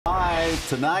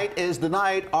Tonight is the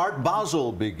night Art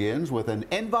Basel begins with an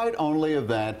invite-only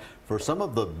event for some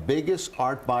of the biggest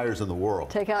art buyers in the world.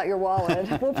 Take out your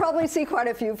wallet. We'll probably see quite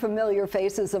a few familiar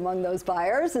faces among those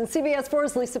buyers. And CBS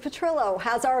 4's Lisa Petrillo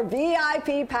has our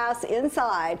VIP pass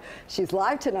inside. She's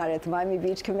live tonight at the Miami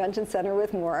Beach Convention Center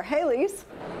with more. Hey, Lisa.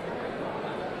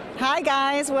 Hi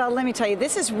guys, well let me tell you,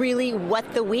 this is really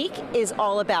what the week is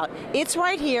all about. It's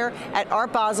right here at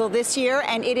Art Basel this year,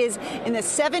 and it is in the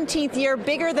 17th year,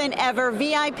 bigger than ever,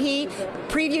 VIP,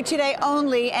 preview today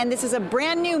only, and this is a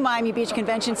brand new Miami Beach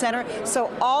Convention Center,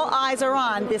 so all eyes are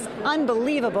on this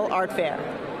unbelievable art fair.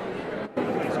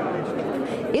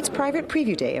 It's private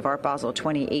preview day of Art Basel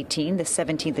 2018, the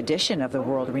 17th edition of the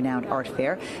world-renowned art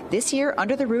fair, this year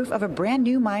under the roof of a brand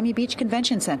new Miami Beach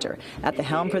Convention Center. At the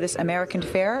helm for this American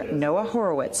fair, Noah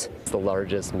Horowitz. It's the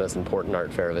largest, most important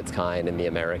art fair of its kind in the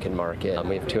American market.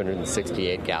 We have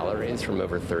 268 galleries from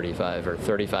over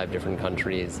 35 different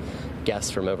countries,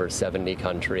 guests from over 70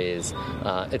 countries.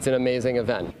 It's an amazing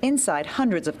event. Inside,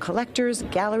 hundreds of collectors,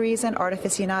 galleries, and art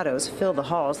aficionados fill the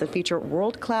halls that feature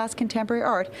world-class contemporary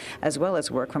art, as well as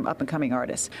work from up-and-coming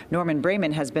artists. Norman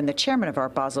Brayman has been the chairman of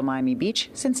Art Basel Miami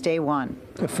Beach since day one.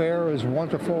 The fair is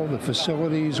wonderful. The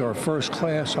facilities are first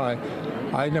class.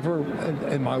 I never,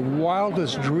 in my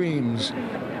wildest dreams,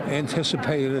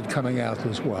 anticipated it coming out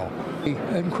as well.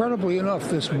 Incredibly enough,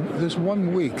 this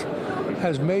 1 week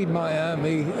has made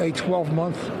Miami a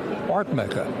 12-month art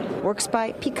mecca. Works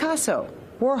by Picasso,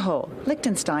 Warhol,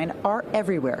 Lichtenstein are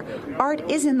everywhere. Art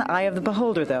is in the eye of the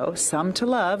beholder, though, some to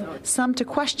love, some to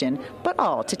question, but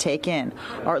all to take in.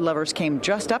 Art lovers came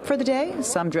dressed up for the day,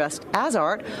 some dressed as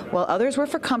art, while others were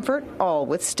for comfort, all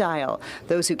with style.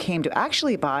 Those who came to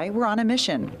actually buy were on a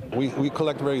mission. We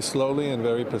collect very slowly and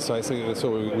very precisely,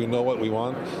 so we know what we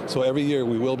want. So every year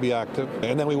we will be active,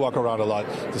 and then we walk around a lot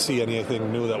to see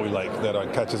anything new that we like,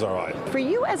 that catches our eye. For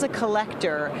you as a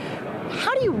collector,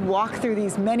 how do you walk through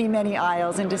these many, many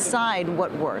aisles and decide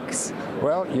what works?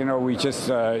 Well, you know, we just,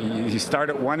 you start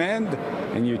at one end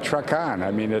and you truck on. I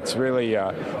mean, it's really,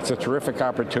 it's a terrific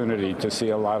opportunity to see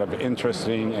a lot of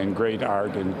interesting and great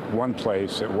art in one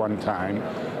place at one time.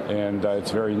 And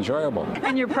it's very enjoyable.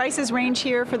 And your prices range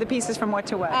here for the pieces from what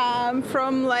to what?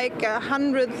 From like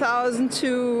 $100,000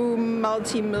 to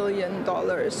multi-million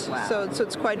dollars. Wow. So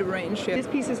it's quite a range here. This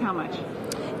piece is how much?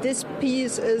 This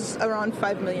piece is around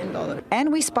 $5 million.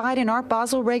 And we spied an Art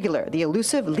Basel regular, the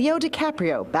elusive Leo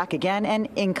DiCaprio, back again and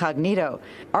incognito.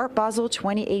 Art Basel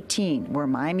 2018, where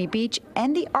Miami Beach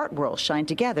and the art world shine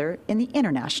together in the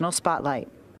international spotlight.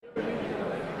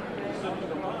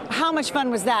 How much fun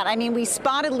was that? I mean, we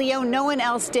spotted Leo, no one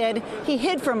else did. He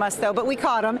hid from us, though, but we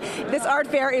caught him. This art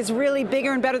fair is really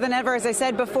bigger and better than ever, as I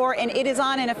said before, and it is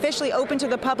on and officially open to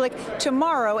the public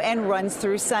tomorrow and runs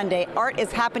through Sunday. Art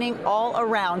is happening all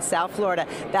around South Florida.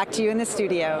 Back to you in the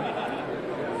studio.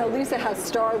 Lisa has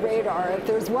star radar. If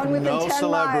there's one within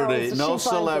 10 miles, no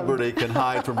celebrity can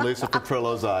hide from Lisa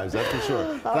Petrillo's eyes, that's for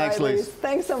sure. Thanks, Lisa. Lisa.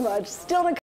 Thanks so much. Still to